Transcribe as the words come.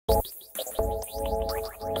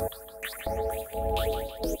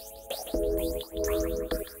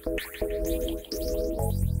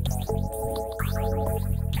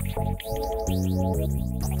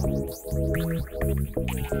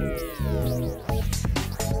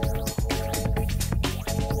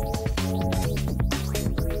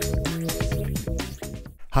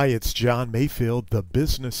Hi, it's John Mayfield, the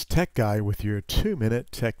business tech guy with your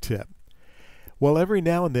 2-minute tech tip. Well, every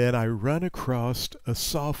now and then I run across a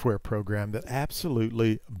software program that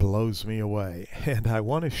absolutely blows me away, and I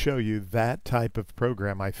want to show you that type of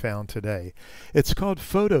program I found today. It's called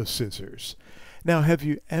Photo Scissors. Now, have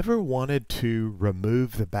you ever wanted to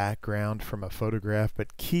remove the background from a photograph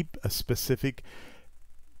but keep a specific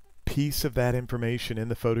piece of that information in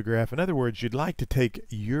the photograph? In other words, you'd like to take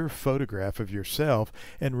your photograph of yourself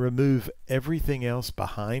and remove everything else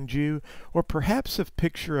behind you, or perhaps a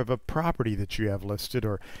picture of a property that you have listed,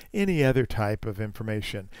 or any other type of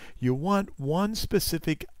information. You want one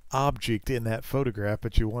specific object in that photograph,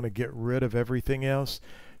 but you want to get rid of everything else.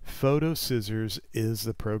 Photo Scissors is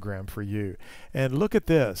the program for you. And look at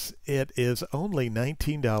this. It is only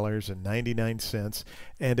 $19.99,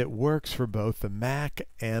 and it works for both the Mac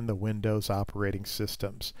and the Windows operating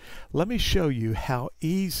systems. Let me show you how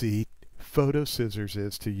easy Photo Scissors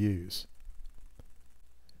is to use.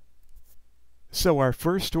 So our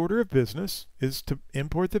first order of business is to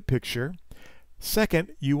import the picture.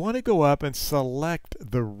 Second, you want to go up and select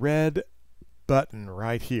the red button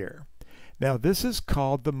right here. Now this is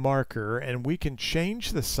called the marker, and we can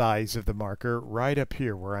change the size of the marker right up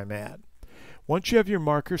here where I'm at. Once you have your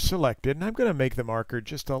marker selected, and I'm going to make the marker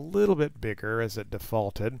just a little bit bigger as it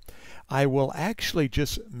defaulted, I will actually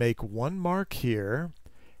just make one mark here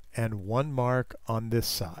and one mark on this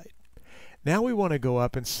side. Now we want to go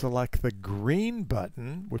up and select the green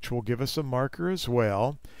button, which will give us a marker as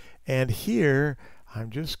well. And here I'm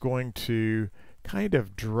just going to kind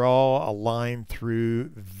of draw a line through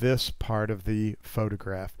this part of the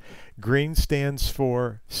photograph. Green stands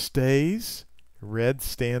for stays, red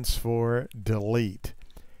stands for delete.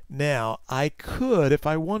 Now I could, if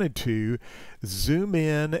I wanted to, zoom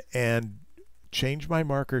in and change my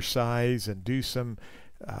marker size and do some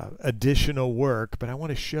additional work, but I want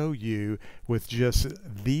to show you with just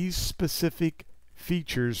these specific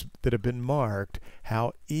features that have been marked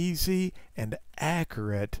how easy and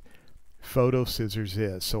accurate Photo Scissors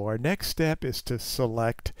is. So our next step is to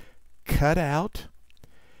select Cut Out.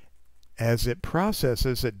 As it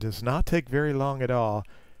processes, it does not take very long at all.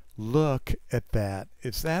 Look at that.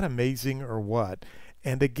 Is that amazing or what?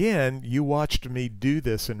 And again, you watched me do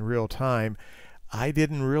this in real time. I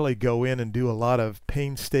didn't really go in and do a lot of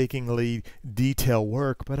painstakingly detailed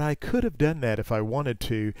work, but I could have done that if I wanted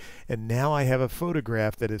to. And now I have a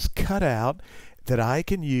photograph that is cut out that I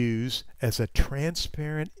can use as a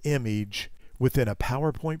transparent image within a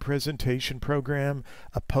PowerPoint presentation program,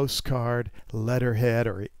 a postcard, letterhead,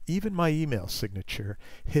 or even my email signature.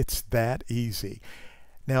 It's that easy.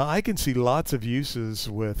 Now I can see lots of uses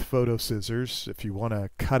with Photo Scissors. If you want to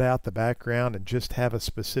cut out the background and just have a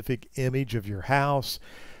specific image of your house,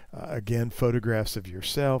 again, photographs of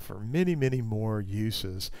yourself, or many, many more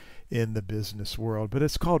uses in the business world. But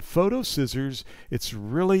it's called Photo Scissors. It's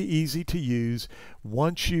really easy to use.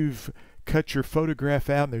 Once you've cut your photograph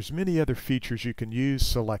out, and there's many other features you can use,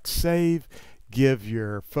 select Save, give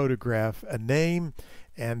your photograph a name,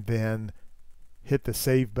 and then hit the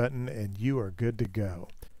Save button, and you are good to go.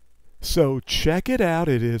 So check it out.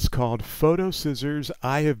 It is called Photo Scissors.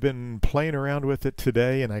 I have been playing around with it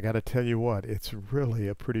today, and I got to tell you what, it's really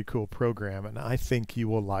a pretty cool program, and I think you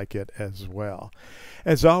will like it as well.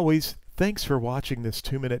 As always, thanks for watching this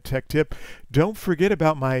 2-minute tech tip. Don't forget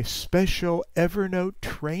about my special Evernote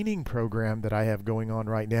training program that I have going on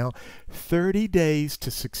right now. 30 days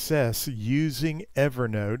to success using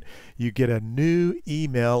Evernote. You get a new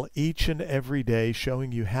email each and every day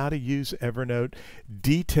showing you how to use Evernote.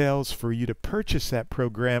 Details for you to purchase that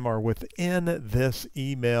program are within this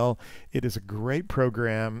email. It is a great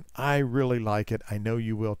program. I really like it. I know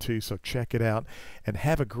you will too, so check it out and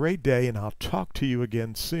have a great day, and I'll talk to you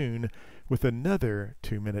again soon with another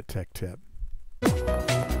 2-minute tech tip.